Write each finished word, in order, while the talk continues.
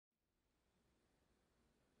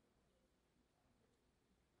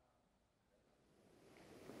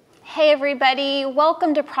Hey everybody,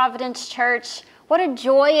 welcome to Providence Church. What a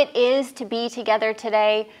joy it is to be together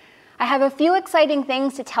today. I have a few exciting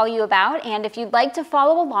things to tell you about, and if you'd like to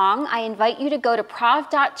follow along, I invite you to go to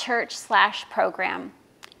prov.church/program.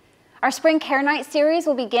 Our Spring Care Night series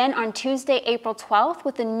will begin on Tuesday, April 12th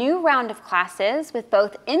with a new round of classes with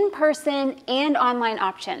both in-person and online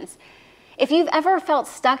options. If you've ever felt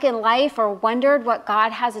stuck in life or wondered what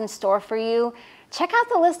God has in store for you, check out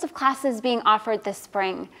the list of classes being offered this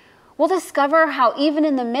spring. We'll discover how even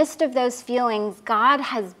in the midst of those feelings, God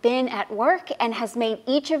has been at work and has made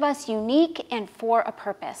each of us unique and for a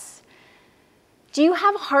purpose. Do you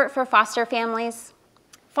have a heart for foster families?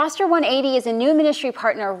 Foster 180 is a new ministry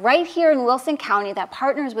partner right here in Wilson County that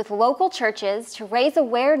partners with local churches to raise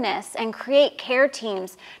awareness and create care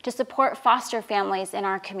teams to support foster families in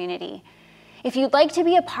our community. If you'd like to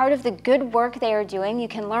be a part of the good work they are doing, you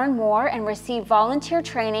can learn more and receive volunteer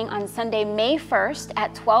training on Sunday, May 1st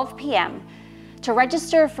at 12 p.m. To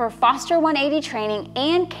register for Foster 180 training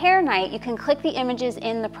and Care Night, you can click the images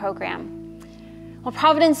in the program. Well,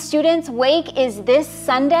 Providence students, Wake is this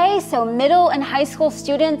Sunday, so middle and high school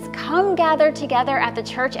students, come gather together at the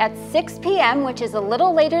church at 6 p.m., which is a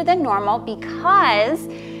little later than normal because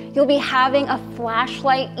you'll be having a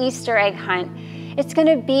flashlight Easter egg hunt. It's going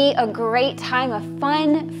to be a great time of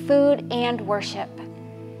fun, food, and worship.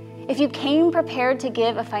 If you came prepared to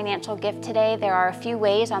give a financial gift today, there are a few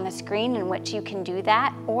ways on the screen in which you can do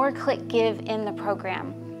that, or click Give in the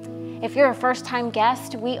program. If you're a first-time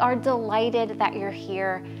guest, we are delighted that you're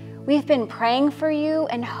here. We've been praying for you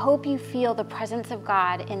and hope you feel the presence of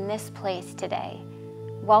God in this place today.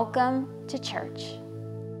 Welcome to church.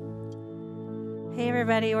 Hey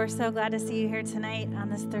everybody, we're so glad to see you here tonight on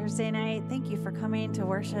this Thursday night. Thank you for coming to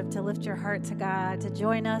worship, to lift your heart to God, to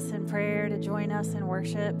join us in prayer, to join us in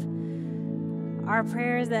worship. Our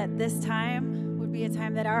prayer is that this time would be a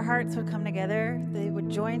time that our hearts would come together. They would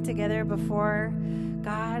join together before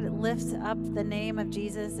God, lift up the name of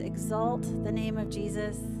Jesus, exalt the name of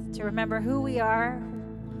Jesus, to remember who we are,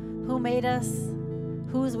 who made us,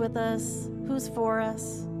 who's with us, who's for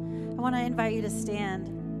us. I want to invite you to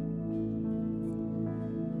stand.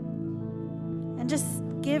 And just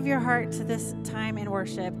give your heart to this time in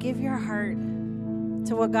worship. Give your heart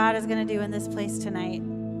to what God is going to do in this place tonight.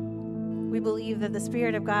 We believe that the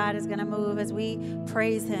Spirit of God is going to move as we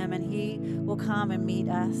praise Him, and He will come and meet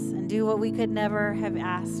us and do what we could never have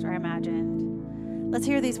asked or imagined. Let's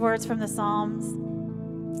hear these words from the Psalms.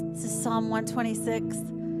 This is Psalm 126.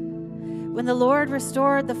 When the Lord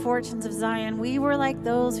restored the fortunes of Zion, we were like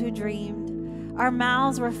those who dreamed. Our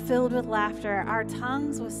mouths were filled with laughter, our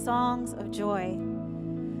tongues with songs of joy.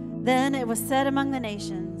 Then it was said among the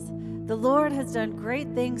nations, the Lord has done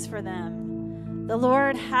great things for them. The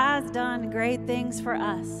Lord has done great things for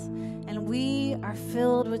us, and we are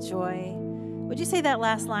filled with joy. Would you say that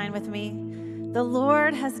last line with me? The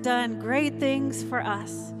Lord has done great things for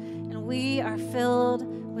us, and we are filled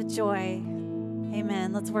with joy.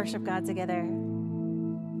 Amen. Let's worship God together.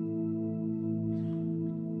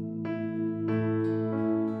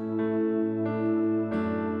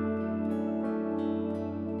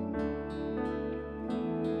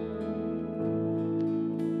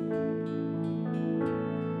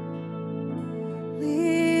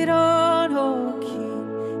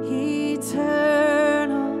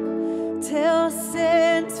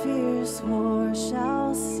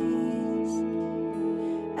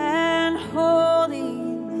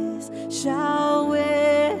 Shall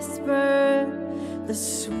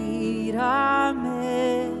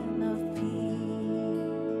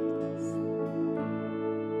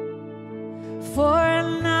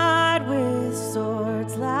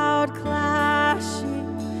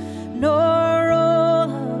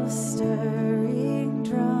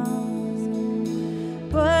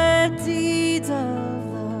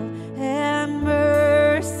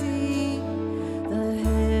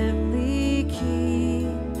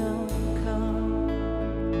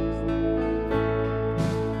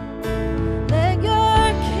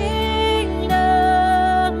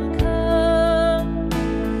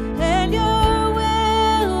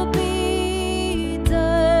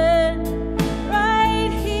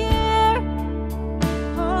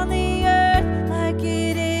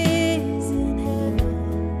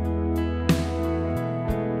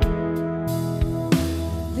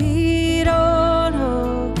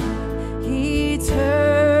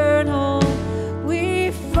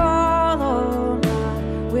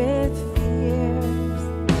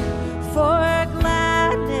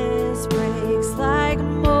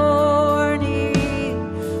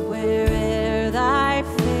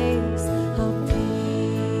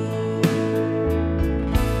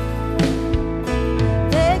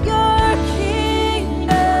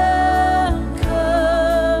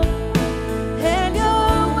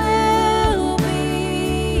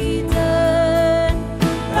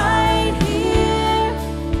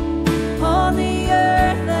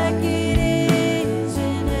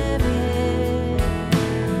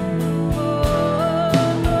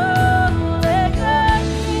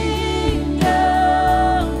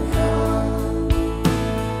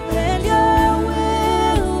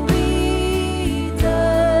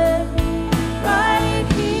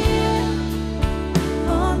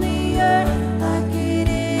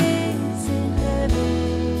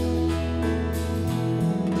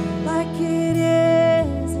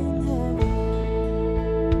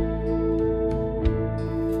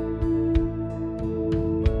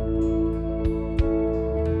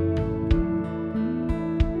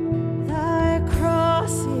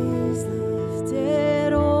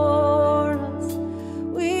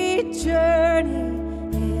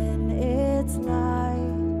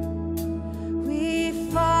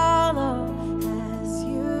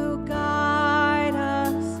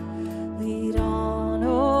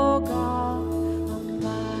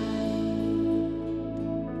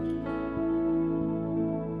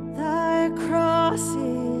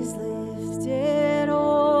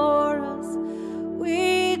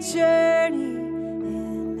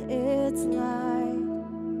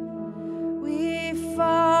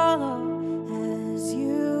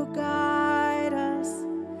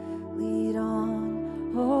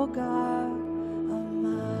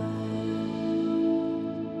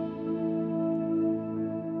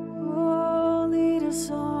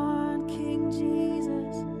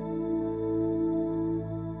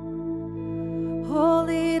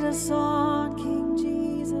us on, King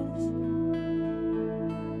Jesus.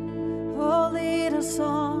 Oh, lead us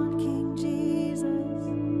on, King Jesus.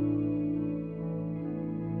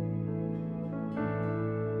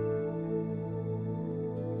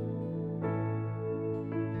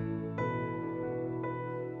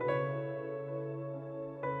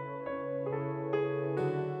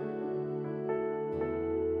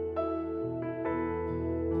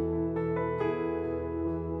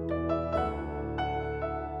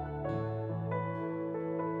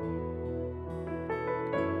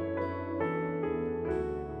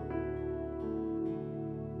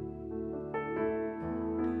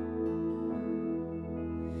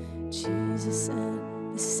 Jesus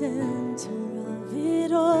at the center of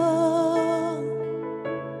it all.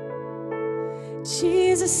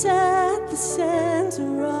 Jesus at the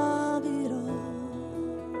center of it all.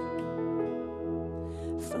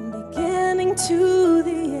 From beginning to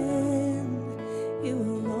the end, it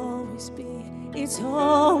will always be, it's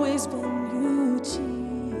always been you, Jesus.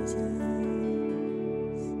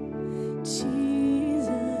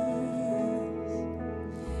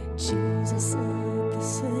 Jesus at the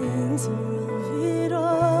center of it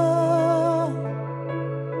all.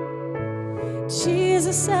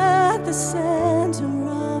 Jesus at the center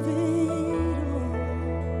of it all.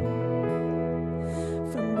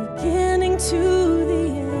 From beginning to the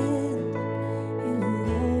end, it will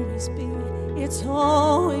always be, it's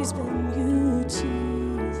always been you, Jesus.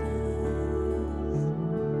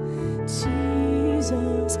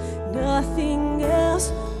 Jesus, nothing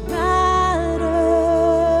else matters.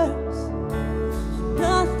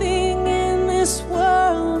 Nothing in this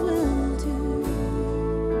world will do.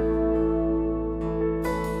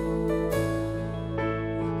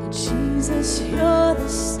 Jesus, you're the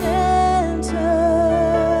center.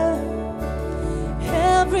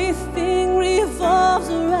 Everything revolves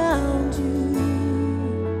around you.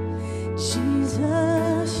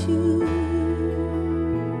 Jesus, you.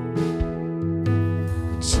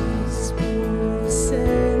 Jesus, be the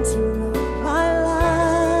center of my life.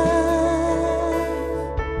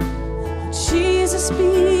 Jesus,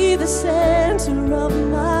 be the center of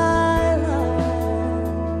my life.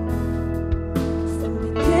 From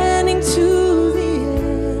beginning to the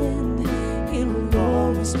end, it will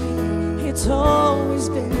always be, it's always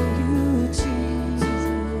been you, Jesus.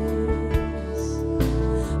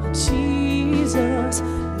 Jesus,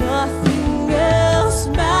 nothing else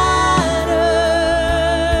matters.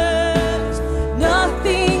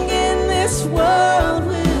 Nothing in this world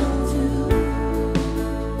will do.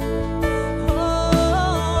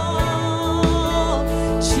 Oh,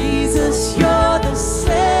 Jesus, you're the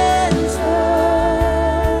center,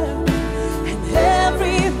 and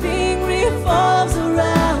everything revolves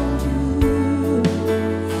around you.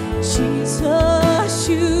 Jesus,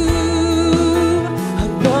 you.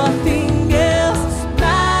 Nothing else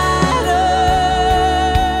matters.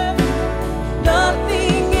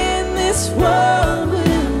 Nothing in this world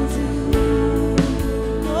will do.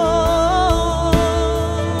 Oh,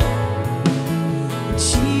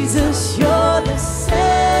 Jesus, you're the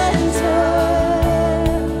center,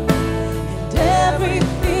 and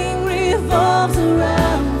everything revolves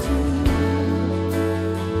around you.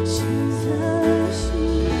 Jesus,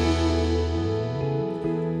 you.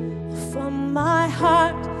 From my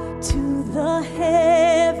heart to the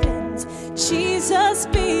heavens, Jesus,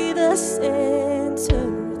 be the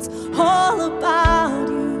center. It's all about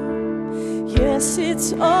you. Yes,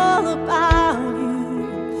 it's all about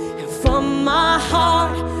you. And from my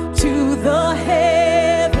heart to the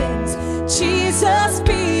heavens, Jesus,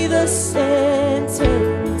 be the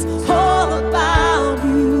center. It's all about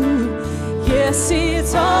you. Yes,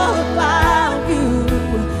 it's all about you.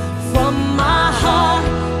 From my heart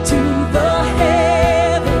to the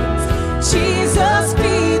heavens, Jesus,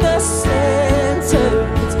 be the center.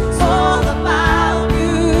 It's all about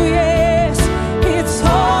you. Yes, it's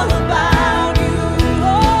all about you.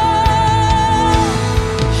 Oh,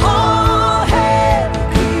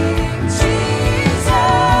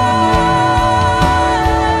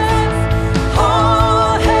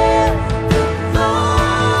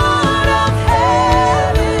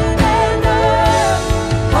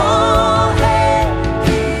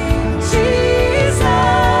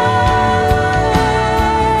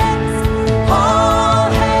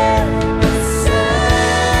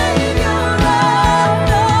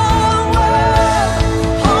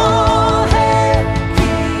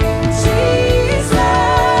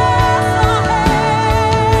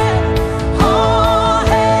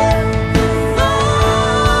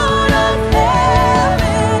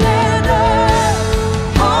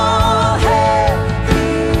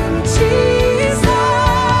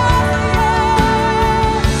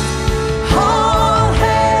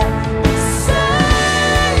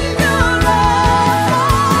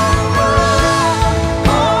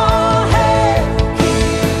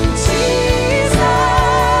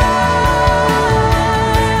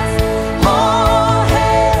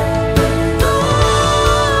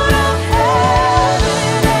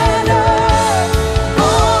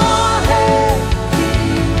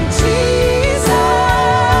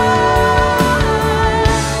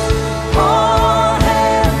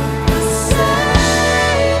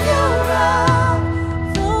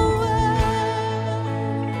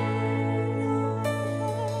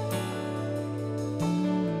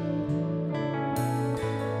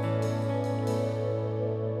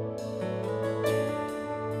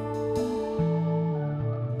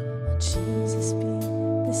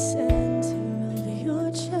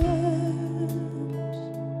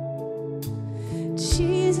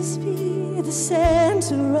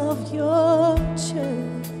 center of your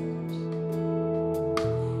church,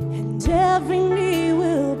 and every knee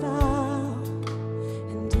will bow,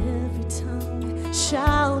 and every tongue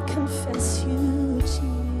shall confess you,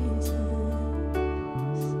 Jesus.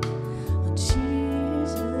 Oh,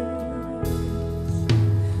 Jesus.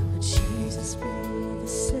 Oh, Jesus, be the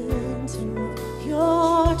center of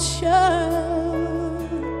your church.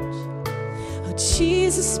 Oh,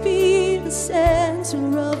 Jesus, be the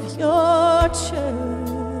center of your church,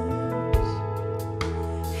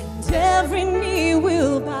 and every knee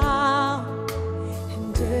will bow,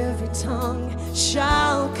 and every tongue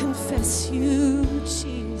shall confess you,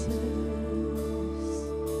 Jesus.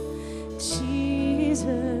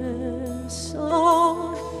 Jesus,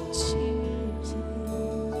 oh, Jesus,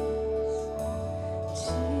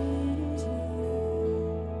 Jesus.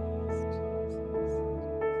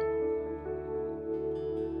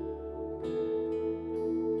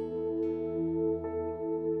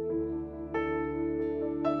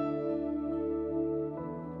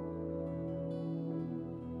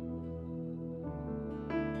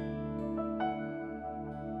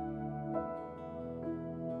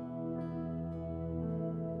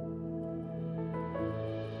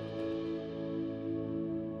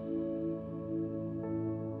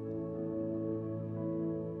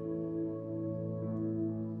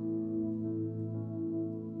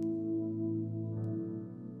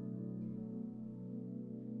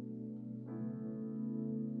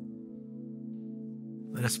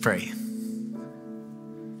 Let us pray.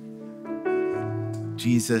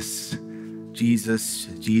 Jesus, Jesus,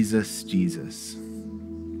 Jesus, Jesus.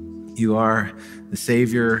 You are the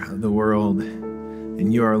Savior of the world,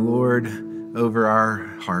 and you are Lord over our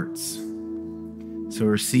hearts. So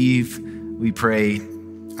receive, we pray,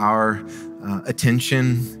 our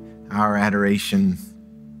attention, our adoration,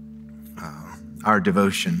 our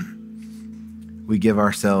devotion. We give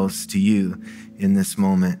ourselves to you in this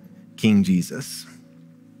moment, King Jesus.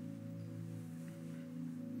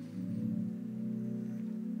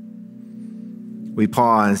 We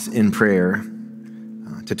pause in prayer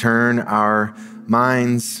to turn our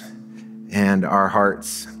minds and our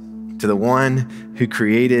hearts to the one who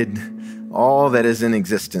created all that is in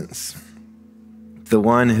existence, the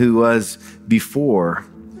one who was before,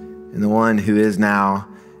 and the one who is now,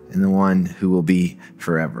 and the one who will be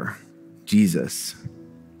forever, Jesus.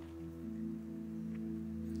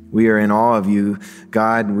 We are in awe of you,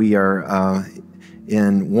 God. We are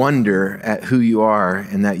in wonder at who you are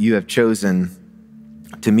and that you have chosen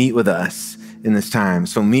to meet with us in this time.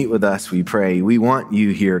 So meet with us, we pray. We want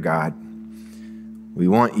you here, God. We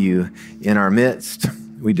want you in our midst.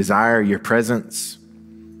 We desire your presence.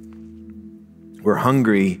 We're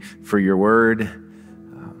hungry for your word.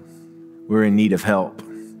 We're in need of help.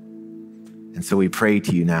 And so we pray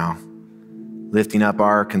to you now, lifting up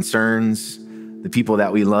our concerns, the people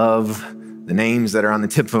that we love, the names that are on the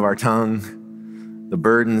tip of our tongue, the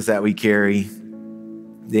burdens that we carry,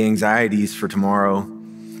 the anxieties for tomorrow.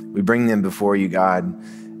 We bring them before you, God,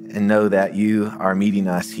 and know that you are meeting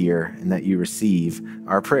us here and that you receive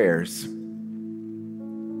our prayers.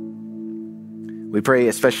 We pray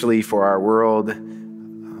especially for our world.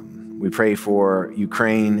 We pray for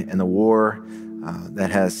Ukraine and the war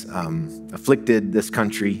that has afflicted this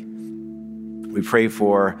country. We pray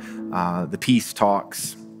for the peace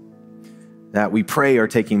talks that we pray are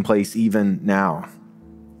taking place even now.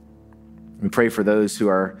 We pray for those who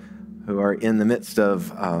are in the midst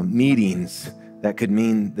of meetings that could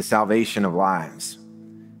mean the salvation of lives.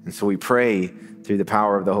 And so we pray through the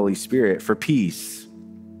power of the Holy Spirit for peace,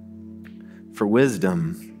 for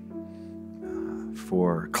wisdom,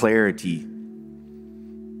 for clarity,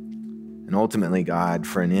 and ultimately, God,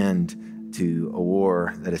 for an end to a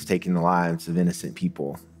war that is taking the lives of innocent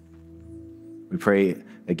people. We pray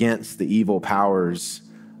against the evil powers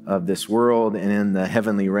of this world and in the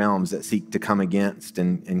heavenly realms that seek to come against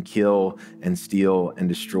and kill and steal and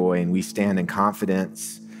destroy. And we stand in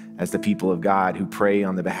confidence as the people of God who pray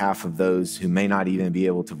on the behalf of those who may not even be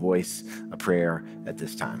able to voice a prayer at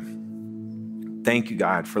this time. Thank you,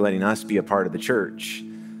 God, for letting us be a part of the church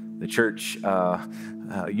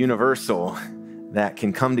universal that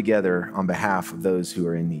can come together on behalf of those who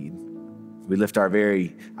are in need. We lift our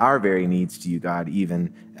very needs to you, God,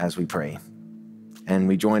 even as we pray. And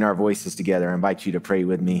we join our voices together. I invite you to pray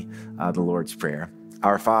with me the Lord's Prayer.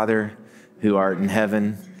 Our Father, who art in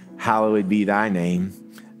heaven, hallowed be thy name.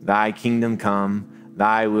 Thy kingdom come,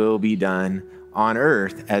 thy will be done on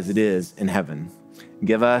earth as it is in heaven.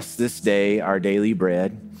 Give us this day our daily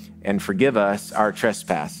bread, and forgive us our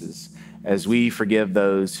trespasses, as we forgive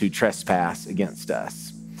those who trespass against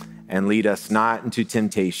us. And lead us not into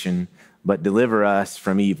temptation, but deliver us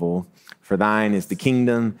from evil. For thine is the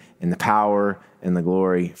kingdom and the power and the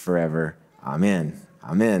glory forever. Amen.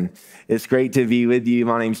 Amen. It's great to be with you.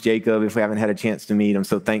 My name's Jacob. If we haven't had a chance to meet, I'm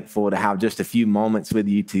so thankful to have just a few moments with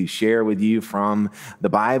you to share with you from the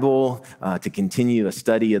Bible, to continue a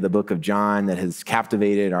study of the book of John that has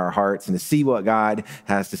captivated our hearts, and to see what God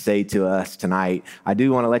has to say to us tonight. I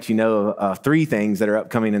do want to let you know three things that are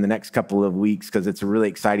upcoming in the next couple of weeks, because it's a really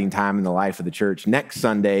exciting time in the life of the church. Next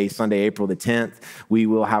Sunday, April the 10th, we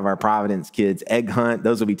will have our Providence Kids Egg Hunt.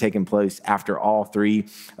 Those will be taking place after all three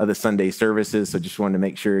of the Sunday services, so just wanted to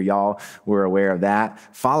make sure y'all were aware of that.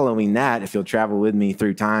 Following that, if you'll travel with me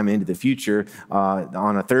through time into the future,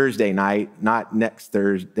 on a Thursday night, not next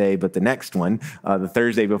Thursday, but the next one, the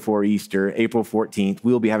Thursday before Easter, April 14th,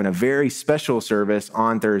 we'll be having a very special service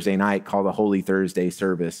on Thursday night called the Holy Thursday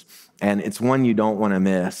service. And it's one you don't want to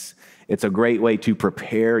miss. It's a great way to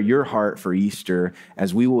prepare your heart for Easter,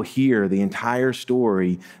 as we will hear the entire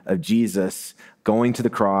story of Jesus going to the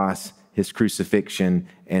cross, his crucifixion,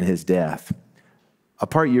 and his death. A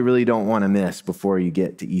part you really don't want to miss before you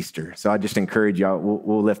get to Easter. So I just encourage y'all,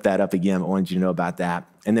 we'll lift that up again. I wanted you to know about that.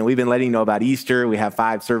 And then we've been letting you know about Easter. We have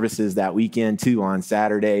 5 services that weekend, 2 on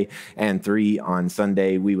Saturday and 3 on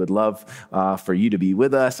Sunday. We would love for you to be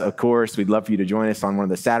with us. Of course, we'd love for you to join us on one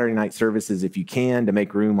of the Saturday night services if you can, to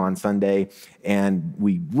make room on Sunday. And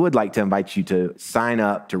we would like to invite you to sign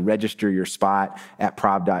up to register your spot at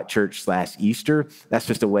prov.church/Easter. That's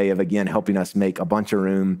just a way of, again, helping us make a bunch of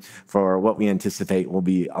room for what we anticipate will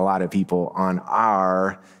be a lot of people on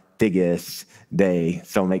our biggest day.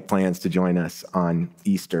 So make plans to join us on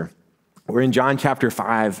Easter. We're in John chapter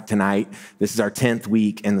 5 tonight. This is our 10th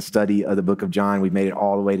week in the study of the book of John. We've made it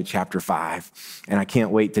all the way to chapter 5. And I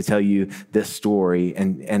can't wait to tell you this story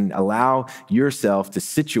and allow yourself to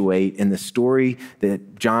situate in the story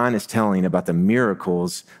that John is telling about the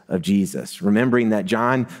miracles of Jesus. Remembering that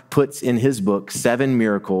John puts in his book 7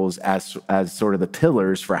 miracles as sort of the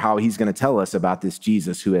pillars for how he's going to tell us about this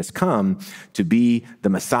Jesus who has come to be the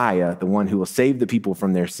Messiah, the one who will save the people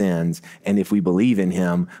from their sins. And if we believe in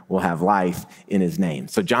him, we'll have life in his name.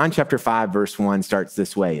 So John chapter 5, verse 1 starts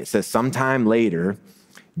this way. It says, sometime later,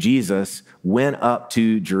 Jesus went up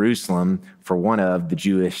to Jerusalem for one of the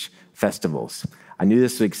Jewish festivals. I knew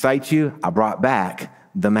this would excite you. I brought back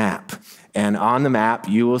the map. And on the map,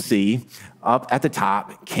 you will see up at the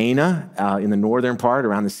top, Cana in the northern part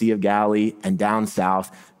around the Sea of Galilee, and down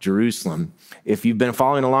south, Jerusalem. If you've been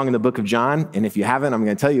following along in the book of John, and if you haven't, I'm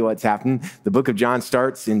going to tell you what's happened. The book of John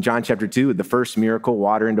starts in John chapter 2 with the first miracle,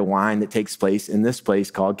 water into wine, that takes place in this place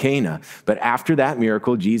called Cana. But after that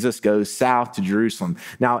miracle, Jesus goes south to Jerusalem.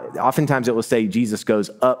 Now, oftentimes it will say Jesus goes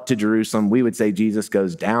up to Jerusalem. We would say Jesus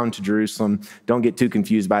goes down to Jerusalem. Don't get too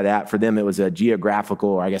confused by that. For them, it was a geographical,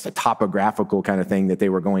 or I guess a topographical kind of thing, that they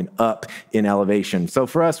were going up in elevation. So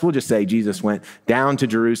for us, we'll just say Jesus went down to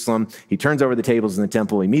Jerusalem. He turns over the tables in the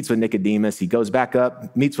temple. He meets with Nicodemus. He goes back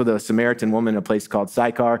up, meets with a Samaritan woman in a place called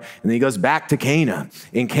Sychar, and then he goes back to Cana.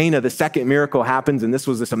 In Cana, the second miracle happens, and this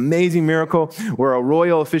was this amazing miracle where a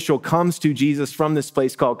royal official comes to Jesus from this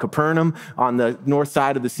place called Capernaum on the north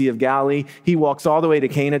side of the Sea of Galilee. He walks all the way to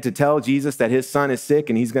Cana to tell Jesus that his son is sick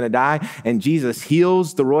and he's going to die, and Jesus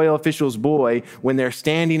heals the royal official's boy when they're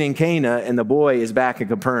standing in Cana and the boy is back in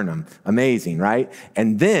Capernaum. Amazing, right?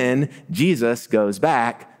 And then Jesus goes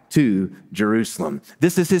back to Jerusalem.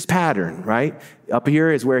 This is his pattern, right? Up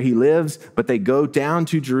here is where he lives, but they go down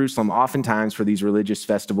to Jerusalem oftentimes for these religious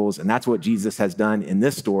festivals, and that's what Jesus has done in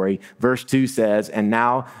this story. Verse 2 says, and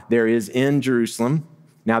now there is in Jerusalem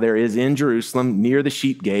near the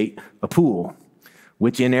sheep gate, a pool,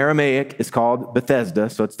 which in Aramaic is called Bethesda,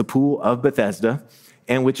 so it's the pool of Bethesda,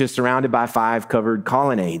 and which is surrounded by 5 covered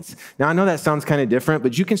colonnades. Now, I know that sounds kind of different,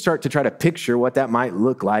 but you can start to try to picture what that might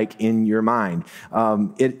look like in your mind.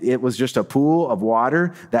 It was just a pool of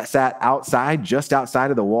water that sat outside, just outside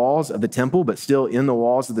of the walls of the temple, but still in the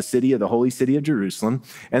walls of the city, of the holy city of Jerusalem.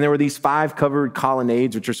 And there were these 5 covered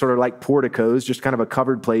colonnades, which are sort of like porticos, just kind of a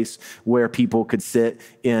covered place where people could sit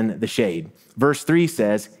in the shade. Verse 3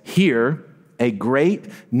 says, here, a great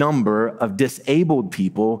number of disabled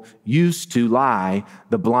people used to lie,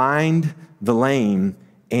 the blind, the lame,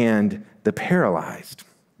 and the paralyzed.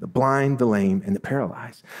 The blind, the lame, and the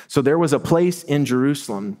paralyzed. So there was a place in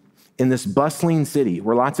Jerusalem, in this bustling city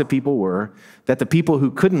where lots of people were, that the people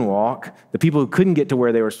who couldn't walk, the people who couldn't get to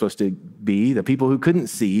where they were supposed to be, the people who couldn't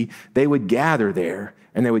see, they would gather there,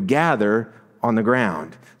 and they would gather on the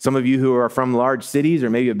ground. Some of you who are from large cities,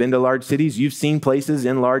 or maybe have been to large cities, you've seen places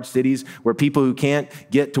in large cities where people who can't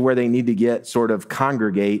get to where they need to get sort of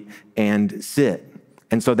congregate and sit.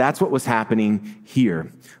 And so that's what was happening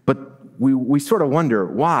here. But we sort of wonder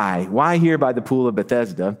why? Why here by the pool of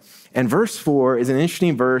Bethesda? And verse 4 is an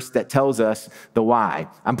interesting verse that tells us the why.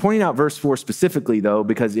 I'm pointing out verse 4 specifically, though,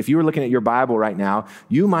 because if you were looking at your Bible right now,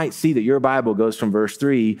 you might see that your Bible goes from verse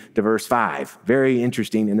 3 to verse 5. Very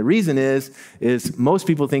interesting. And the reason is most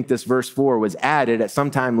people think this verse 4 was added at some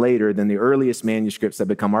time later than the earliest manuscripts that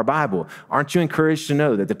become our Bible. Aren't you encouraged to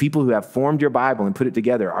know that the people who have formed your Bible and put it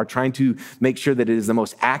together are trying to make sure that it is the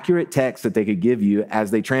most accurate text that they could give you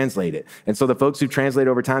as they translate it? And so the folks who translate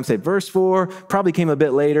over time say verse 4 probably came a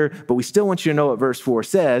bit later, but we still want you to know what verse 4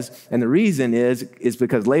 says. And the reason is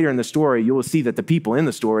because later in the story, you will see that the people in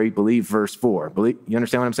the story believe verse 4. You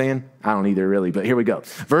understand what I'm saying? I don't either really, but here we go.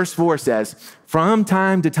 Verse 4 says, from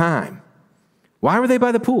time to time. Why were they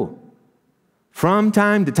by the pool? From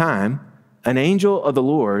time to time, an angel of the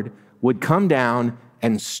Lord would come down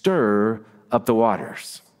and stir up the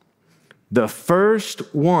waters. The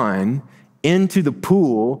first one into the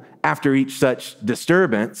pool after each such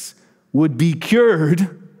disturbance would be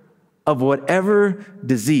cured of whatever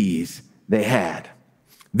disease they had.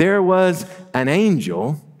 There was an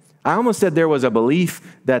angel. I almost said there was a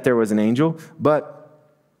belief that there was an angel, but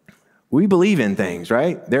we believe in things,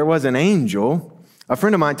 right? There was an angel. A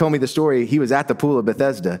friend of mine told me the story. He was at the pool of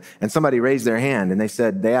Bethesda, and somebody raised their hand, and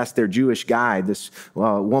they asked their Jewish guide, this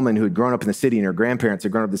woman who had grown up in the city, and her grandparents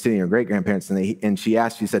had grown up in the city, and her great-grandparents, and she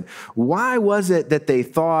said, why was it that they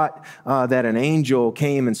thought that an angel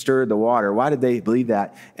came and stirred the water? Why did they believe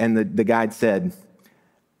that? And the guide said,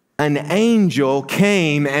 an angel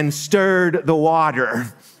came and stirred the water.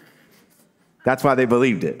 That's why they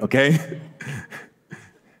believed it, okay?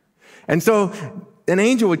 And so an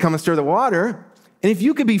angel would come and stir the water. And if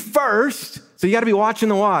you could be first, so you got to be watching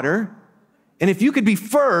the water. And if you could be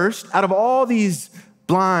first out of all these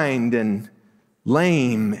blind and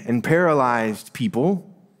lame and paralyzed people,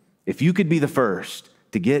 if you could be the first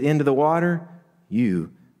to get into the water,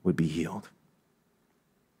 you would be healed.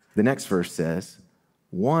 The next verse says,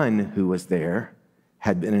 one who was there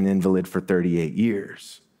had been an invalid for 38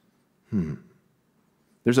 years.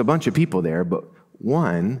 There's a bunch of people there, but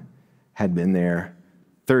one had been there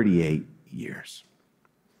 38 years.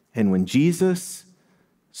 And when Jesus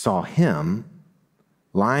saw him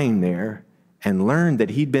lying there and learned that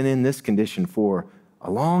he'd been in this condition for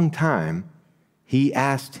a long time, he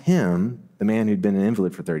asked him, the man who'd been an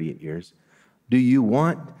invalid for 38 years, do you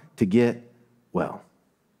want to get well?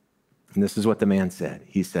 And this is what the man said.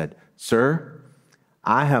 He said, sir,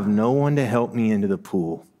 I have no one to help me into the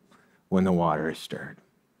pool when the water is stirred.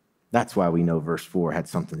 That's why we know verse 4 had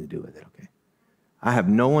something to do with it, okay? I have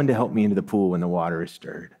no one to help me into the pool when the water is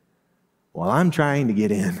stirred. While I'm trying to get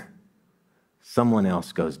in, someone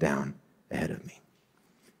else goes down ahead of me.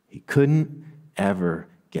 He couldn't ever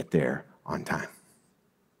get there on time.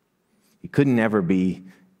 He couldn't ever be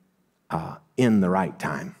in the right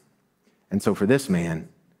time. And so for this man,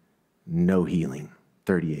 no healing,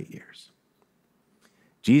 38 years.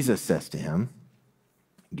 Jesus says to him,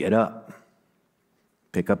 get up,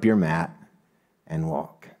 pick up your mat, and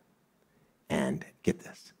walk. And get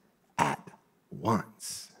this, at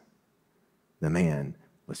once, the man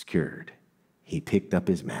was cured. He picked up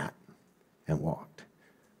his mat and walked.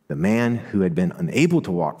 The man who had been unable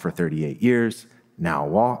to walk for 38 years now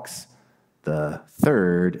walks, the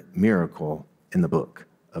third miracle in the book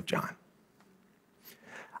of John.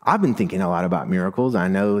 I've been thinking a lot about miracles. I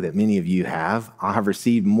know that many of you have. I have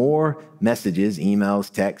received more messages,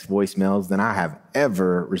 emails, texts, voicemails than I have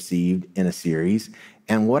ever received in a series.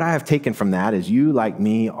 And what I have taken from that is you, like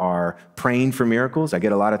me, are praying for miracles. I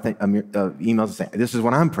get a lot of emails saying, this is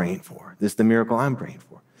what I'm praying for. This is the miracle I'm praying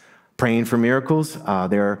for. Praying for miracles.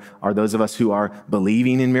 There are those of us who are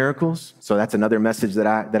believing in miracles. So that's another message that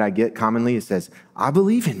I get commonly. It says, I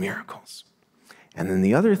believe in miracles. And then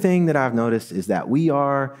the other thing that I've noticed is that we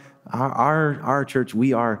are, our church,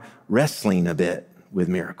 we are wrestling a bit with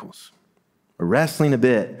miracles. We're wrestling a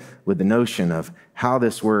bit with the notion of how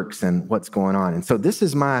this works and what's going on. And so this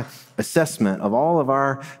is my assessment of all of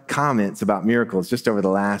our comments about miracles just over the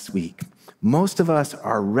last week. Most of us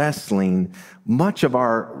are wrestling. Much of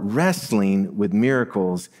our wrestling with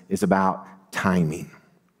miracles is about timing.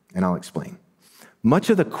 And I'll explain.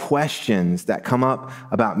 Much of the questions that come up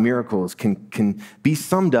about miracles can be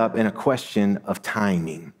summed up in a question of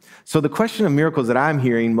timing. So the question of miracles that I'm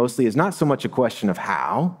hearing mostly is not so much a question of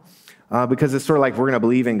how, because it's sort of like we're going to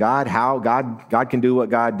believe in God, how God can do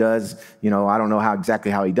what God does. I don't know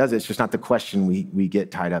exactly how he does it. It's just not the question we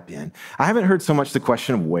get tied up in. I haven't heard so much the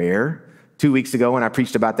question of where 2 weeks ago when I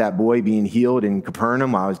preached about that boy being healed in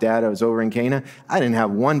Capernaum while his dad was over in Cana, I didn't have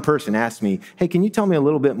one person ask me, hey, can you tell me a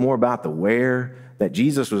little bit more about the where, that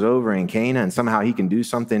Jesus was over in Cana and somehow he can do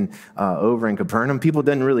something over in Capernaum? People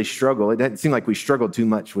didn't really struggle. It didn't seem like we struggled too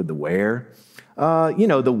much with the where.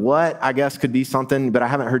 The what, I guess, could be something, but I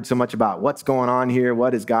haven't heard so much about what's going on here,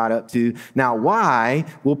 what is God up to. Now, why,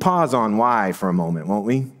 we'll pause on why for a moment, won't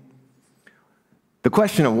we? The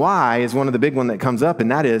question of why is one of the big ones that comes up,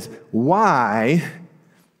 and that is, why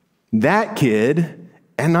that kid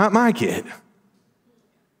and not my kid?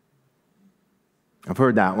 I've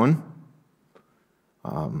heard that one.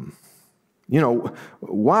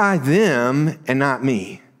 Why them and not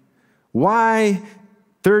me? Why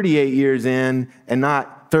 38 years in and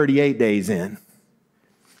not 38 days in?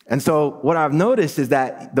 And so what I've noticed is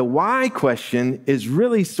that the why question is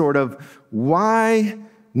really sort of, why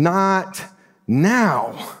not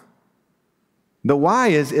now? The why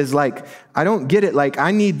is like, I don't get it. Like,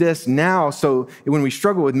 I need this now. So when we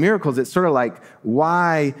struggle with miracles, it's sort of like,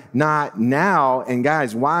 why not now? And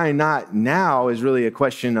guys, why not now is really a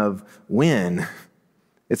question of when.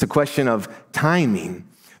 It's a question of timing.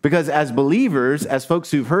 Because as believers, as folks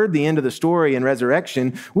who've heard the end of the story and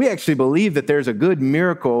resurrection, we actually believe that there's a good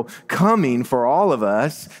miracle coming for all of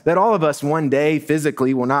us, that all of us one day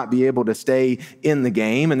physically will not be able to stay in the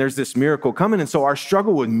game, and there's this miracle coming. And so our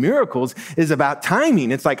struggle with miracles is about timing.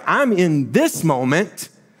 It's like, I'm in this moment.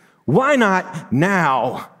 Why not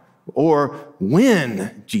now? Or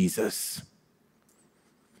when, Jesus?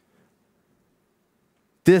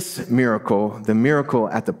 This miracle, the miracle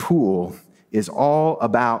at the pool, is all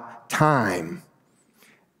about time.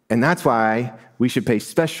 And that's why we should pay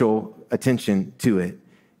special attention to it.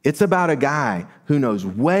 It's about a guy who knows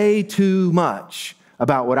way too much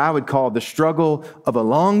about what I would call the struggle of a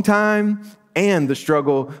long time and the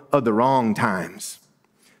struggle of the wrong times.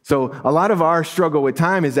 So a lot of our struggle with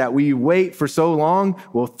time is that we wait for so long.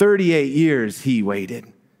 Well, 38 years he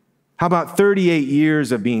waited. How about 38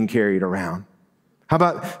 years of being carried around? How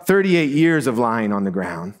about 38 years of lying on the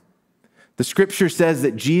ground? The scripture says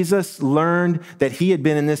that Jesus learned that he had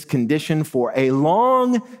been in this condition for a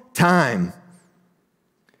long time.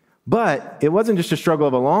 But it wasn't just a struggle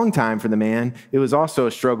of a long time for the man. It was also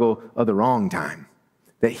a struggle of the wrong time.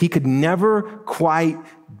 That he could never quite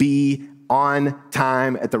be on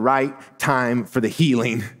time at the right time for the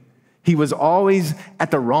healing. He was always at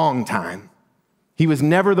the wrong time. He was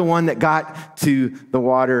never the one that got to the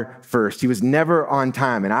water first. He was never on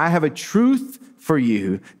time. And I have a truth for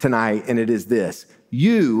you tonight, and it is this: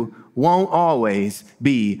 you won't always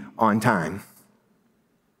be on time.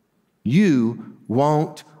 You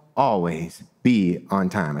won't always be on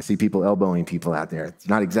time. I see people elbowing people out there. It's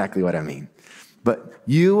not exactly what I mean. But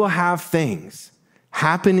you will have things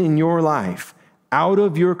happen in your life out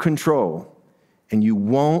of your control, and you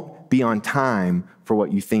won't be on time for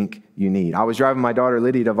what you think you need. I was driving my daughter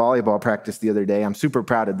Lydia to volleyball practice the other day. I'm super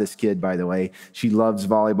proud of this kid, by the way. She loves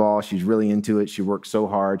volleyball. She's really into it. She works so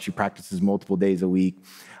hard. She practices multiple days a week.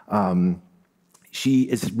 She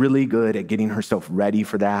is really good at getting herself ready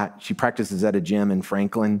for that. She practices at a gym in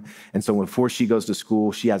Franklin. And so before she goes to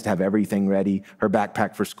school, she has to have everything ready: her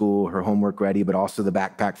backpack for school, her homework ready, but also the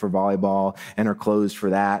backpack for volleyball, and her clothes for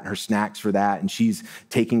that, her snacks for that. And she's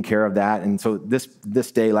taking care of that. And so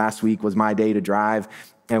this day last week was my day to drive.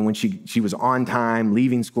 And when she was on time,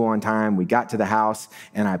 leaving school on time, we got to the house,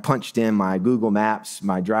 and I punched in my Google Maps,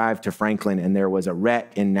 my drive to Franklin, and there was a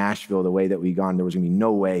wreck in Nashville the way that we'd gone. There was going to be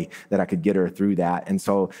no way that I could get her through that. And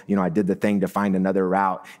so, I did the thing to find another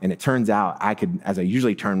route. And it turns out I could, as I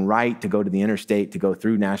usually turn right to go to the interstate to go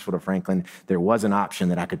through Nashville to Franklin, there was an option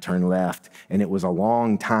that I could turn left. And it was a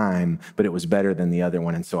long time, but it was better than the other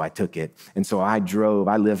one. And so I took it. And so I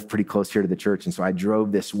live pretty close here to the church. And so I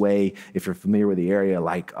drove this way, if you're familiar with the area,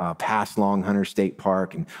 like past Long Hunter State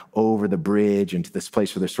Park and over the bridge into this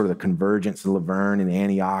place where there's sort of the convergence of Laverne and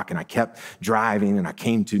Antioch. And I kept driving, and I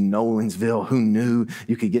came to Nolensville. Who knew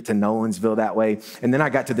you could get to Nolensville that way? And then I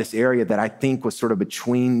got to this area that I think was sort of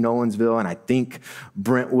between Nolensville and I think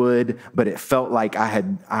Brentwood, but it felt like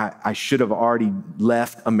I should have already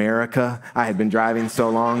left America. I had been driving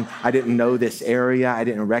so long. I didn't know this area. I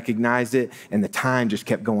didn't recognize it. And the time just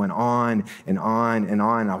kept going on and on and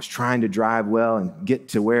on. I was trying to drive well and get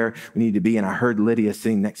to where we needed to be. And I heard Lydia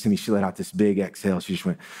sitting next to me. She let out this big exhale. She just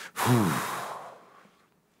went, whew.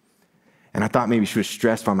 And I thought maybe she was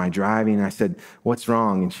stressed by my driving. And I said, what's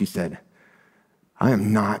wrong? And she said, I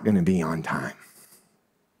am not going to be on time.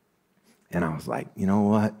 And I was like, you know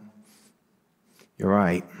what? You're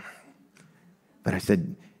right. But I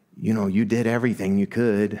said, you did everything you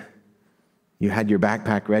could. You had your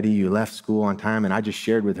backpack ready, you left school on time, and I just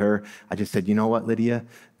shared with her, I just said, you know what, Lydia?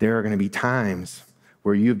 There are going to be times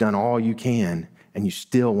where you've done all you can and you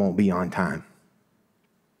still won't be on time.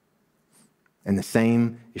 And the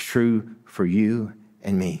same is true for you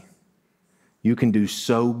and me. You can do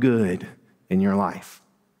so good in your life.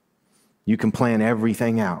 You can plan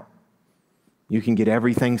everything out. You can get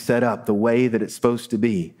everything set up the way that it's supposed to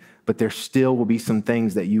be, but there still will be some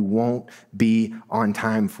things that you won't be on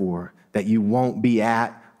time for, that you won't be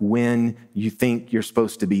at when you think you're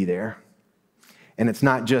supposed to be there. And it's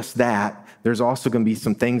not just that. There's also going to be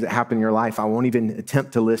some things that happen in your life. I won't even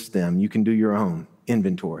attempt to list them. You can do your own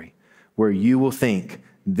inventory where you will think,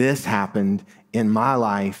 this happened in my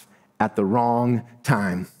life at the wrong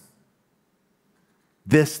time.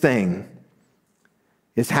 This thing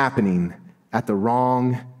is happening at the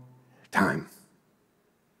wrong time.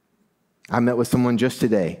 I met with someone just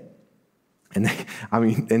today, and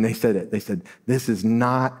they said it. They said, this is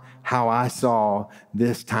not how I saw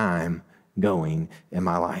this time going in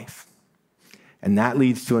my life. And that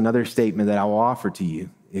leads to another statement that I will offer to you.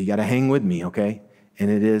 You got to hang with me, okay?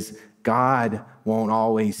 And it is, God won't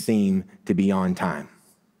always seem to be on time.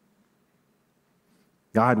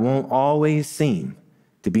 God won't always seem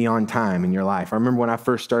to be on time in your life. I remember when I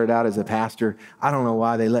first started out as a pastor, I don't know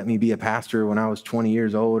why they let me be a pastor when I was 20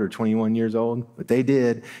 years old or 21 years old, but they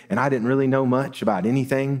did. And I didn't really know much about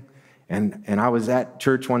anything. And I was at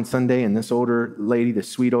church one Sunday, and this older lady, this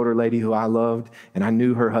sweet older lady who I loved, and I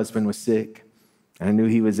knew her husband was sick. And I knew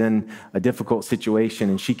he was in a difficult situation.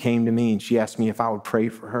 And she came to me and she asked me if I would pray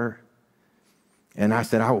for her. And I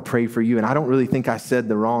said, I will pray for you. And I don't really think I said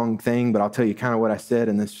the wrong thing, but I'll tell you kind of what I said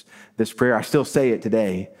in this prayer. I still say it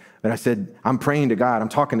today. But I said, I'm praying to God. I'm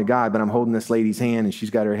talking to God, but I'm holding this lady's hand, and she's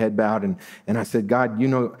got her head bowed. And I said, God,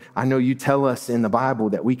 I know you tell us in the Bible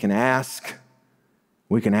that we can ask.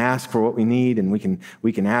 We can ask for what we need, and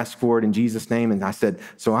we can ask for it in Jesus' name. And I said,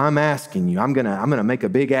 so I'm asking you. I'm gonna make a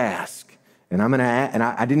big ask. And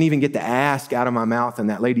I didn't even get the ask out of my mouth, and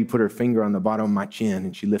that lady put her finger on the bottom of my chin,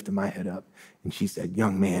 and she lifted my head up. And she said,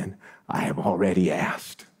 young man, I have already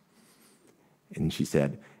asked. And she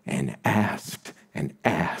said, and asked, and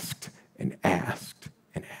asked, and asked,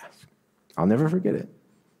 and asked. I'll never forget it.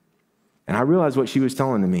 And I realized what she was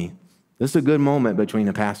telling to me. This is a good moment between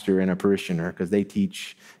a pastor and a parishioner, because they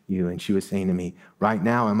teach you. And she was saying to me, right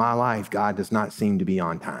now in my life, God does not seem to be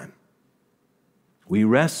on time. We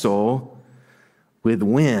wrestle with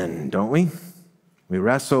when, don't we? We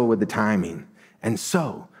wrestle with the timing. And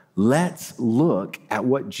so let's look at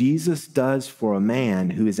what Jesus does for a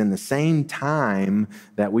man who is in the same time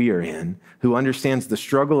that we are in, who understands the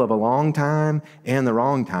struggle of a long time and the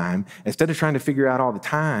wrong time. Instead of trying to figure out all the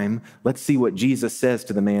time, let's see what Jesus says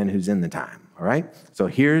to the man who's in the time, all right? So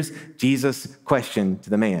here's Jesus' question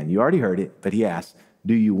to the man. You already heard it, but he asks,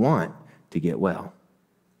 do you want to get well?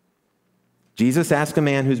 Jesus asked a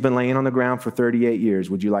man who's been laying on the ground for 38 years,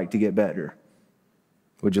 would you like to get better?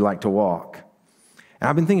 Would you like to walk? And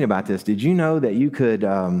I've been thinking about this. Did you know that you could,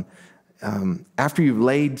 after you've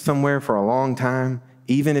laid somewhere for a long time,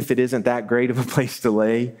 even if it isn't that great of a place to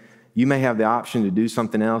lay, you may have the option to do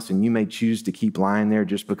something else, and you may choose to keep lying there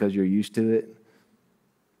just because you're used to it?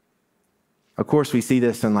 Of course, we see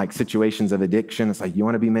this in like situations of addiction. It's like, you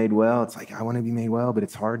want to be made well? It's like, I want to be made well, but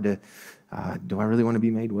it's hard to, do I really want to be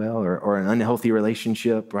made well? Or an unhealthy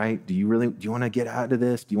relationship, right? Do you want to get out of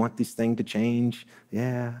this? Do you want this thing to change?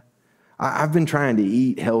 Yeah. I've been trying to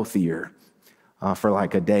eat healthier for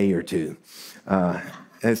like a day or two.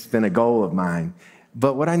 It's been a goal of mine.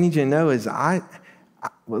 But what I need you to know is I'll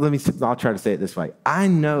try to say it this way. I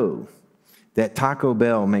know that Taco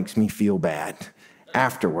Bell makes me feel bad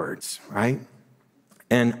afterwards, right?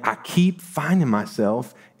 And I keep finding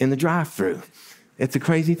myself in the drive-thru. It's a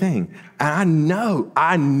crazy thing. And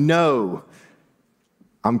I know,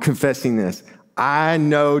 I'm confessing this, I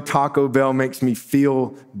know Taco Bell makes me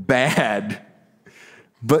feel bad,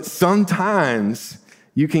 but sometimes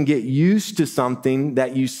you can get used to something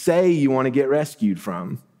that you say you want to get rescued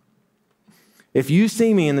from. If you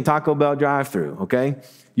see me in the Taco Bell drive-thru, okay,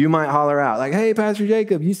 you might holler out like, hey, Pastor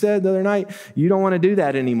Jacob, you said the other night you don't want to do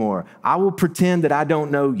that anymore. I will pretend that I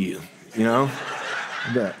don't know you,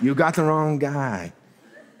 You got the wrong guy.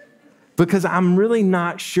 Because I'm really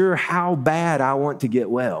not sure how bad I want to get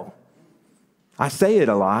well. I say it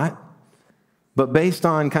a lot, but based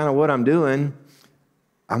on kind of what I'm doing,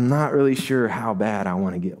 I'm not really sure how bad I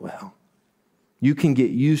want to get well. You can get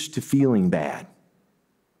used to feeling bad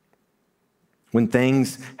when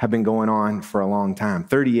things have been going on for a long time.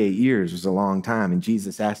 38 years was a long time, and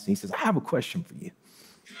Jesus asked me, he says, I have a question for you.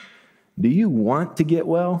 Do you want to get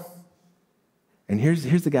well? And here's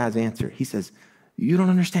the guy's answer. He says, you don't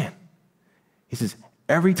understand. He says,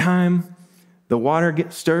 every time the water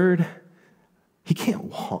gets stirred, he can't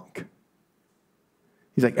walk.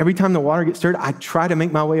 He's like, every time the water gets stirred, I try to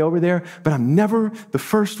make my way over there, but I'm never the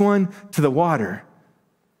first one to the water.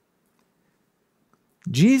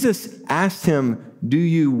 Jesus asked him, do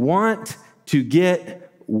you want to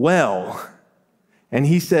get well? And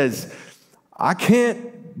he says, I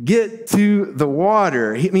can't get to the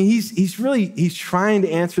water. He's trying to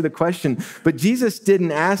answer the question, but Jesus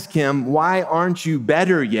didn't ask him, why aren't you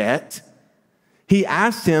better yet? He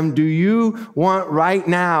asked him, do you want right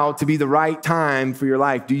now to be the right time for your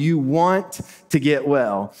life? Do you want to get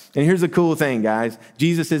well? And here's the cool thing, guys.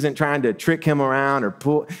 Jesus isn't trying to trick him around or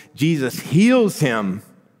pull. Jesus heals him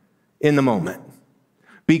in the moment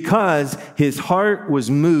because his heart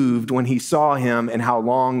was moved when he saw him and how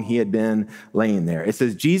long he had been laying there. It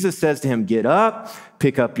says, Jesus says to him, get up,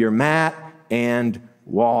 pick up your mat, and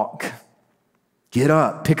walk. Get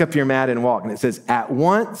up, pick up your mat and walk. And it says, at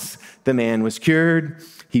once the man was cured.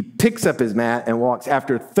 He picks up his mat and walks.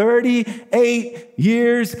 After 38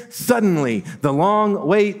 years, suddenly the long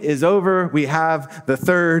wait is over. We have the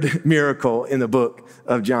third miracle in the book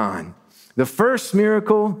of John. The first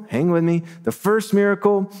miracle, hang with me, the first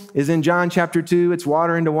miracle is in John chapter 2. It's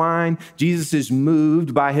water into wine. Jesus is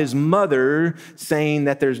moved by his mother saying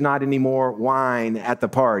that there's not any more wine at the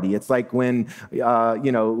party. It's like when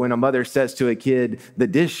a mother says to a kid, the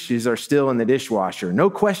dishes are still in the dishwasher. No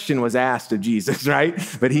question was asked of Jesus, right?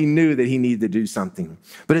 But he knew that he needed to do something.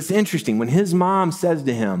 But it's interesting, when his mom says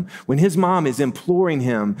to him, when his mom is imploring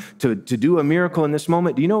him to do a miracle in this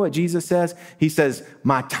moment, do you know what Jesus says? He says,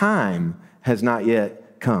 my time has not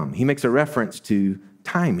yet come. He makes a reference to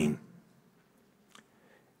timing.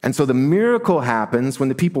 And so the miracle happens when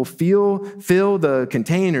the people fill the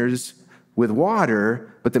containers with water,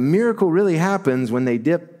 but the miracle really happens when they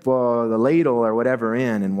dip the ladle or whatever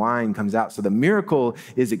in and wine comes out. So the miracle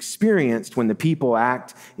is experienced when the people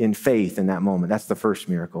act in faith in that moment. That's the first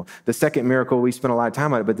miracle. The second miracle, we spent a lot of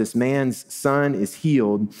time on it, but this man's son is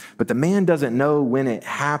healed, but the man doesn't know when it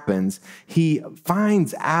happens. He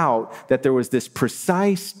finds out that there was this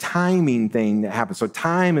precise timing thing that happened. So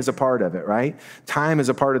time is a part of it, right? Time is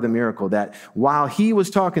a part of the miracle, that while he was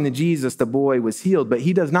talking to Jesus, the boy was healed, but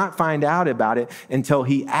he does not find out about it until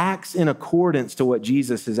he acts in accordance to what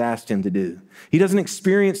Jesus has asked him to do. He doesn't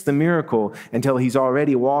experience the miracle until he's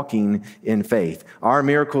already walking in faith. Our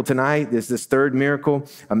miracle tonight is this third miracle,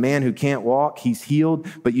 a man who can't walk, he's healed,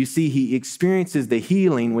 but you see, he experiences the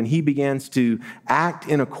healing when he begins to act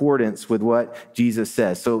in accordance with what Jesus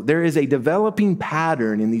says. So there is a developing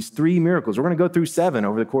pattern in these three miracles. We're going to go through 7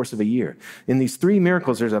 over the course of a year. In these three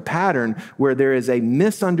miracles, there's a pattern where there is a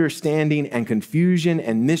misunderstanding and confusion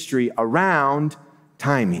and mystery around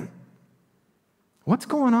timing. What's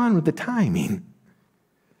going on with the timing?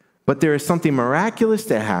 But there is something miraculous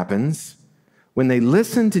that happens when they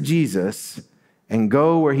listen to Jesus and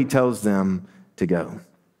go where he tells them to go.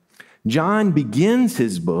 John begins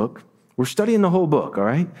his book. We're studying the whole book, all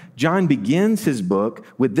right? John begins his book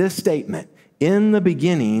with this statement: in the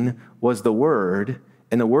beginning was the Word,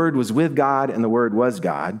 and the Word was with God, and the Word was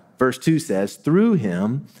God. Verse 2 says, through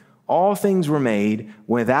him all things were made.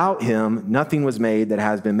 Without him, nothing was made that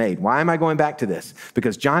has been made. Why am I going back to this?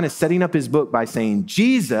 Because John is setting up his book by saying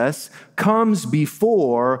Jesus comes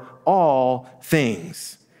before all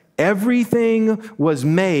things. Everything was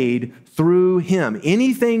made through him.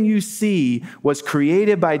 Anything you see was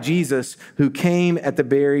created by Jesus, who came at the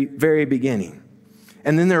very, very beginning.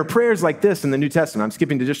 And then there are prayers like this in the New Testament. I'm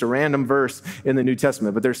skipping to just a random verse in the New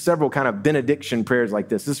Testament, but there's several kind of benediction prayers like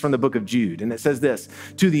this. This is from the book of Jude, and it says this: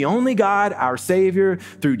 to the only God, our Savior,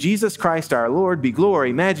 through Jesus Christ our Lord, be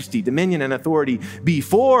glory, majesty, dominion, and authority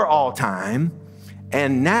before all time,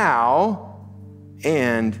 and now,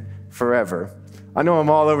 and forever. I know I'm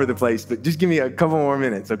all over the place, but just give me a couple more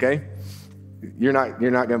minutes, okay? You're not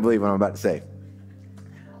going to believe what I'm about to say.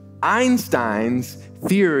 Einstein's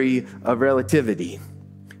theory of relativity,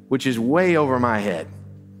 which is way over my head,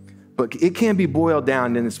 but it can be boiled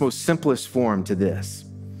down in its most simplest form to this: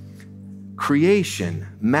 creation,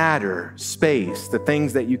 matter, space, the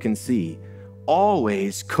things that you can see,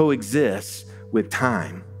 always coexist with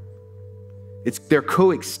time. They're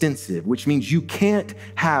coextensive, which means you can't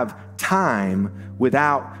have time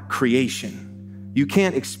without creation. You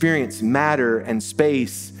can't experience matter and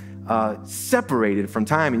space separated from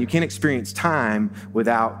time, and you can't experience time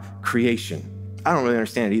without creation. I don't really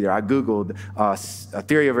understand it either. I Googled a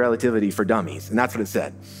theory of relativity for dummies, and that's what it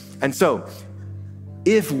said. And so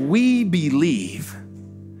if we believe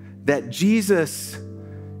that Jesus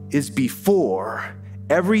is before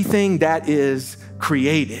everything that is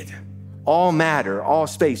created, all matter, all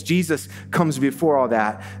space. Jesus comes before all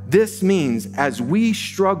that. This means as we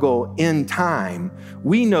struggle in time,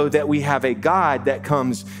 we know that we have a God that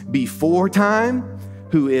comes before time,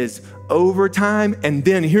 who is over time, and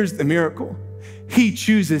then here's the miracle. He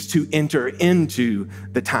chooses to enter into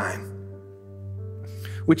the time,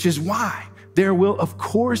 which is why there will, of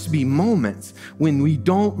course, be moments when we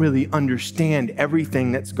don't really understand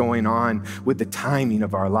everything that's going on with the timing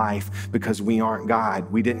of our life because we aren't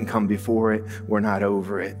God. We didn't come before it. We're not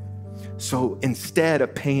over it. So instead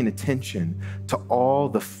of paying attention to all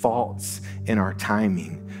the faults in our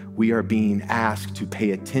timing, we are being asked to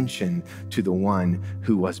pay attention to the one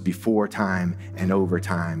who was before time and over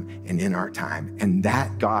time and in our time. And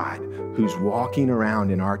that God who's walking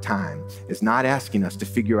around in our time is not asking us to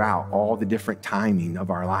figure out all the different timing of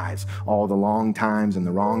our lives, all the long times and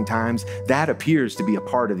the wrong times. That appears to be a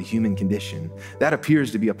part of the human condition. That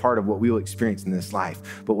appears to be a part of what we will experience in this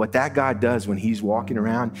life. But what that God does when he's walking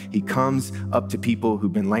around, he comes up to people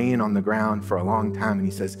who've been laying on the ground for a long time and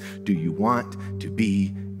he says, do you want to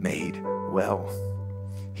be made well?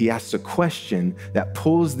 He asks a question that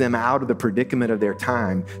pulls them out of the predicament of their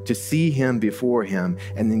time to see him before him,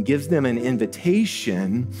 and then gives them an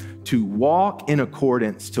invitation to walk in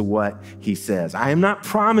accordance to what he says. I am not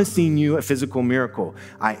promising you a physical miracle.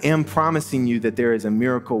 I am promising you that there is a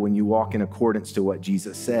miracle when you walk in accordance to what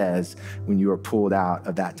Jesus says when you are pulled out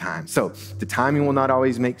of that time. So the timing will not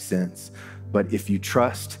always make sense, but if you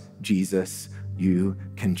trust Jesus, you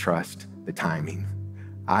can trust the timing.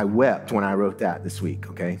 I wept when I wrote that this week,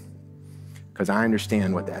 okay? Because I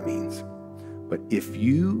understand what that means. But if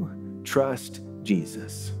you trust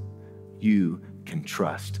Jesus, you can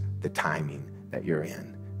trust the timing that you're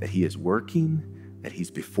in, that he is working, that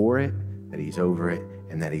he's before it, that he's over it,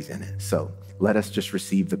 and that he's in it. So let us just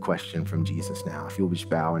receive the question from Jesus now. If you'll just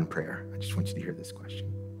bow in prayer, I just want you to hear this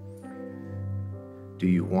question. Do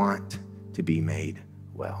you want to be made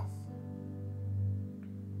well?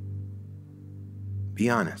 Be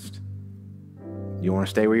honest. Do you want to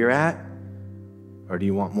stay where you're at? Or do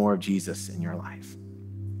you want more of Jesus in your life?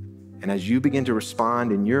 And as you begin to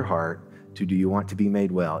respond in your heart to do you want to be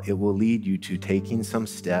made well, it will lead you to taking some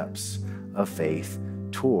steps of faith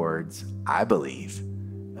towards, I believe,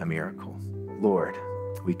 a miracle. Lord,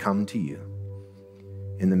 we come to you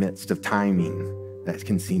in the midst of timing that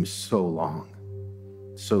can seem so long,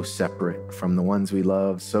 so separate from the ones we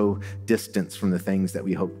love, so distant from the things that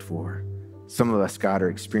we hoped for. Some of us, God, are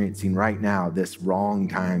experiencing right now this wrong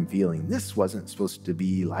time feeling. This wasn't supposed to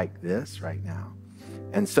be like this right now.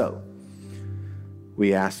 And so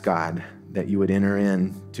we ask, God, that you would enter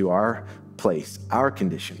into our place, our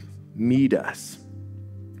condition, meet us,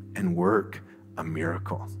 and work a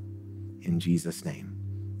miracle. In Jesus' name,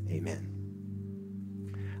 amen.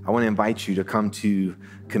 I want to invite you to come to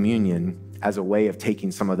communion as a way of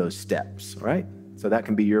taking some of those steps, all right? So that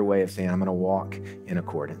can be your way of saying, I'm going to walk in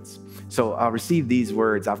accordance. So I'll receive these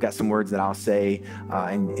words. I've got some words that I'll say,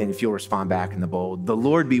 and if you'll respond back in the bold. The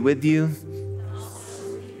Lord be with you.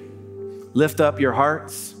 Lift up your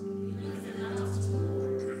hearts.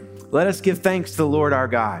 Let us give thanks to the Lord our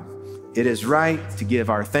God. It is right to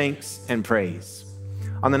give our thanks and praise.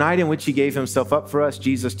 On the night in which he gave himself up for us,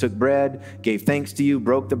 Jesus took bread, gave thanks to you,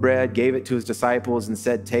 broke the bread, gave it to his disciples, and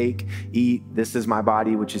said, take, eat, this is my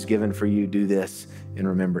body, which is given for you. Do this in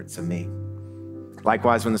remembrance of me.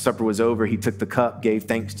 Likewise, when the supper was over, he took the cup, gave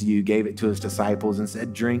thanks to you, gave it to his disciples, and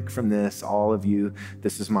said, drink from this, all of you.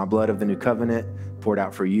 This is my blood of the new covenant, poured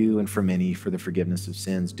out for you and for many for the forgiveness of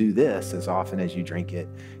sins. Do this as often as you drink it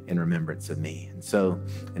in remembrance of me. And so,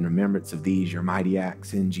 in remembrance of these, your mighty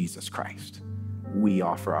acts in Jesus Christ, we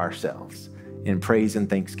offer ourselves in praise and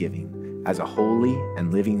thanksgiving as a holy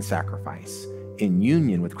and living sacrifice in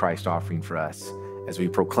union with Christ offering for us as we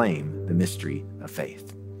proclaim the mystery of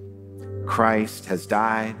faith. Christ has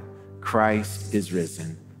died. Christ is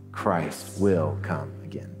risen. Christ will come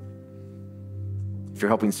again. If you're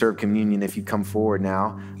helping serve communion, if you come forward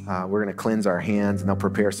now, we're going to cleanse our hands, and they'll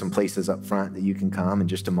prepare some places up front that you can come in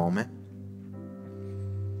just a moment.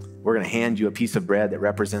 We're going to hand you a piece of bread that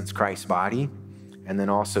represents Christ's body, and then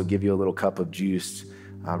also give you a little cup of juice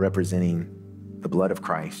representing the blood of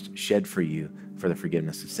Christ shed for you for the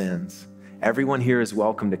forgiveness of sins. Everyone here is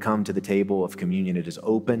welcome to come to the table of communion. It is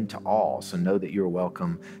open to all, so know that you're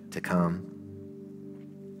welcome to come.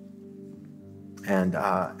 And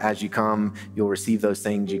as you come, you'll receive those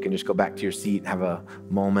things. You can just go back to your seat and have a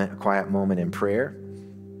moment, a quiet moment in prayer.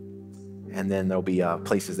 and then there'll be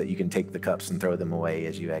places that you can take the cups and throw them away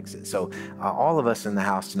as you exit. So all of us in the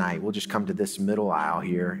house tonight, we'll just come to this middle aisle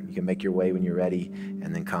here. You can make your way when you're ready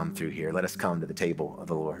and then come through here. Let us come to the table of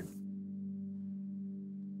the Lord.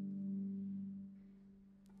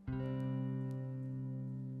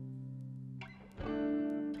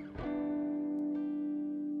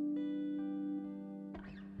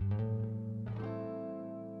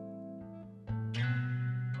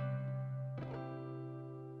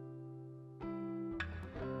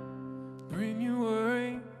 Bring your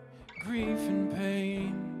worry, grief and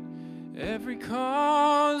pain, every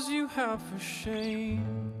cause you have for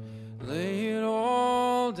shame. Lay it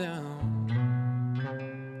all down,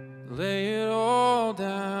 lay it all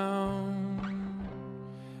down.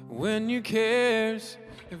 When your cares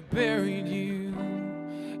have buried you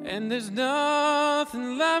and there's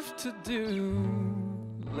nothing left to do,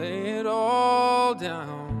 lay it all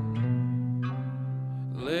down.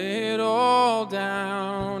 Lay it all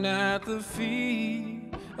down at the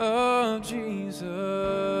feet of Jesus.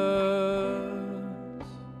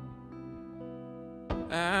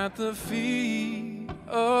 At the feet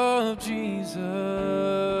of Jesus.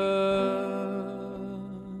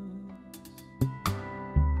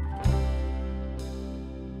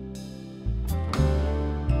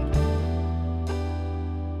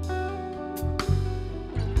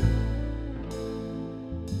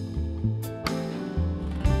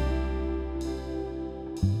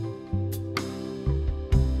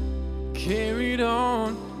 Carried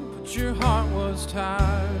on, but your heart was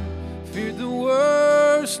tired. Feared the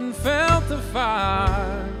worst and felt the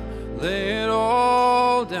fire. Lay it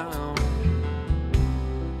all down.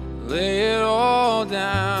 Lay it all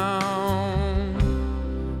down.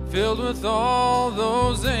 Filled with all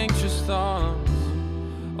those anxious thoughts,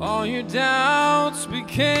 all your doubts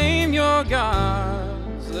became your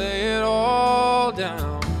gods. Lay it all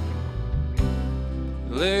down.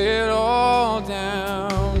 Lay it all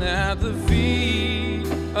down at the feet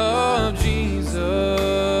of Jesus.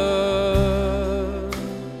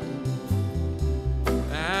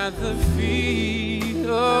 At the feet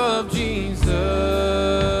of Jesus.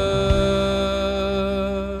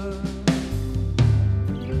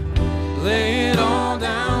 Lay it all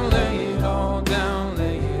down, lay it all down,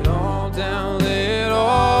 lay it all down, lay it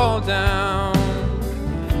all down.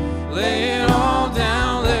 Lay it all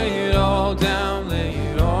down, lay it all down, lay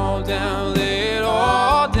it all down, lay it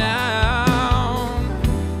all down.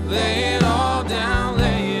 Lay it all down,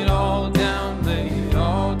 lay it all down, lay it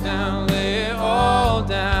all down, lay it all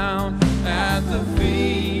down at the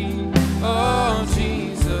feet of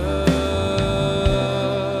Jesus.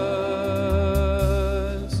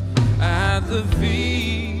 At the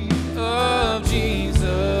feet of Jesus.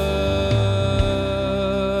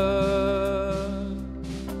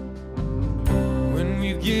 When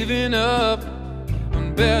we've given up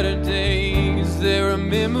on better days, there are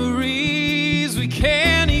memories we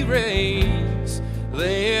can't erase.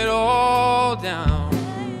 Lay it all down.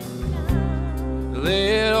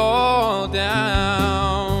 Lay it all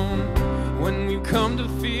down. When we come to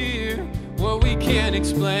fear what we can't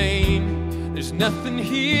explain, there's nothing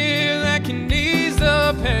here that can ease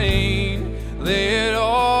the pain. Lay it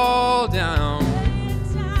all down.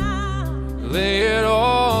 Lay it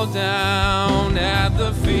all down at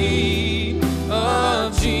the feet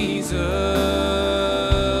of Jesus.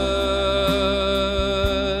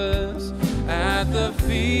 At the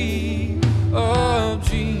feet of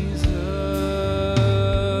Jesus.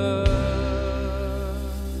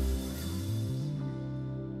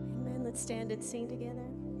 Amen. Let's stand and sing together.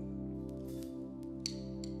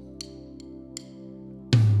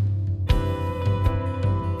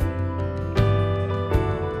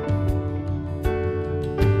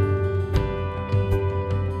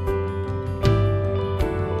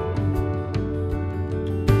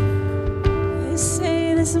 They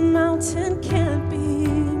say this mountain can't be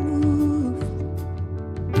moved.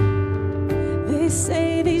 They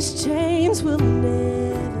say these chains will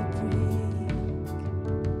never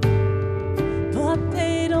break. But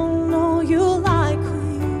they don't know you like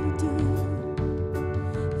we do.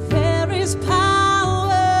 There is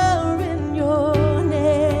power in your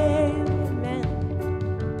name. Amen.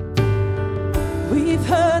 We've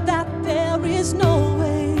heard that there is no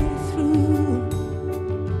way through.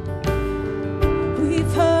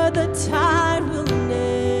 We've heard the tide will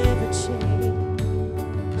never change.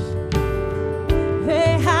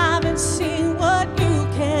 They haven't seen what you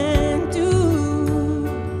can do.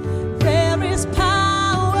 There is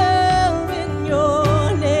power in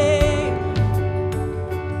your name.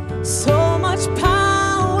 So much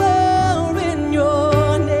power in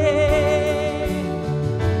your name.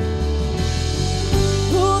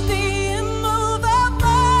 Move the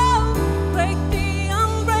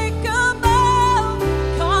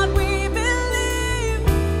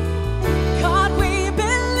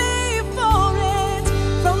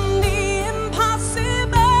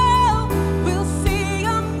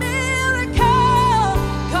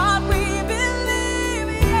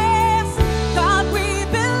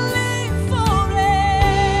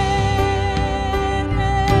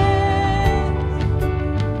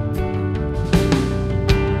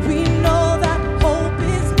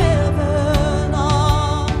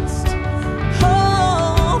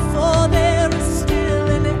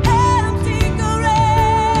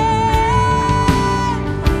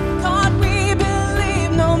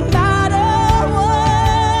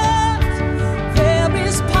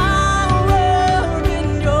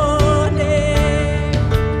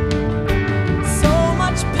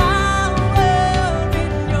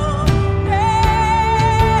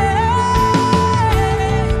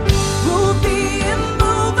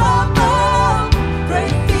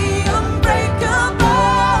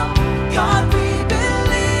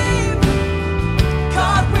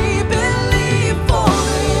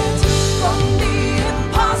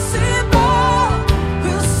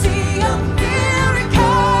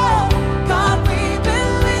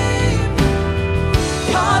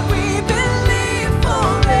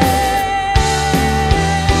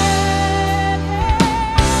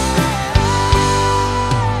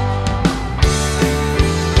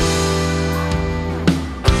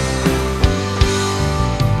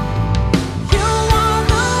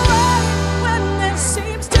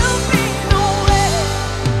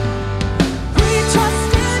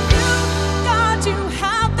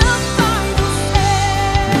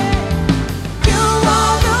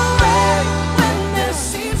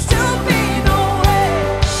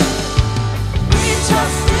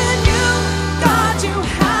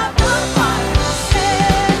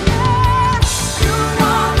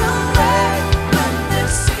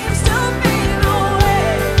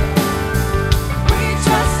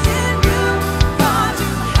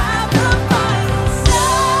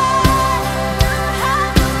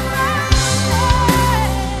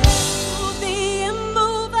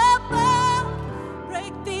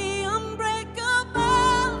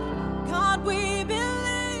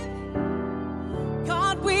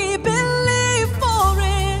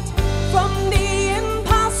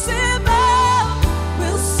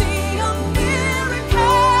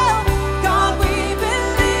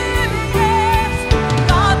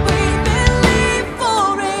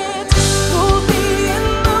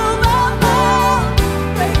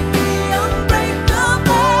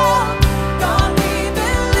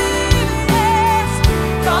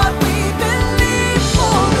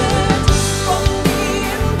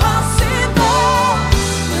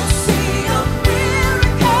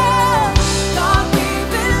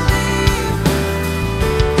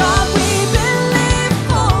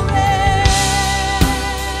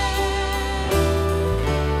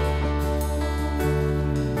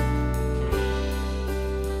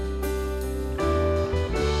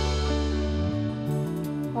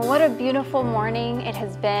what a beautiful morning it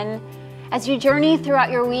has been. As you journey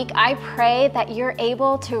throughout your week, I pray that you're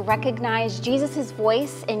able to recognize Jesus'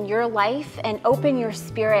 voice in your life and open your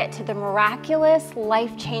spirit to the miraculous,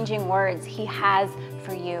 life-changing words he has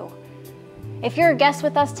for you. If you're a guest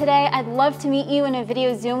with us today, I'd love to meet you in a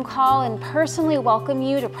video Zoom call and personally welcome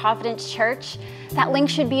you to Providence Church. That link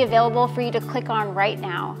should be available for you to click on right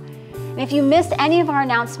now. And if you missed any of our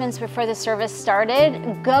announcements before the service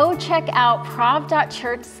started, go check out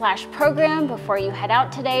prov.church/program before you head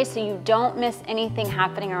out today so you don't miss anything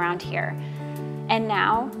happening around here. And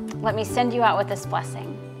now, let me send you out with this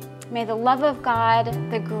blessing. May the love of God,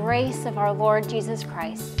 the grace of our Lord Jesus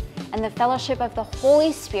Christ, and the fellowship of the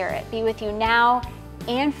Holy Spirit be with you now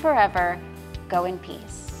and forever. Go in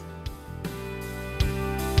peace.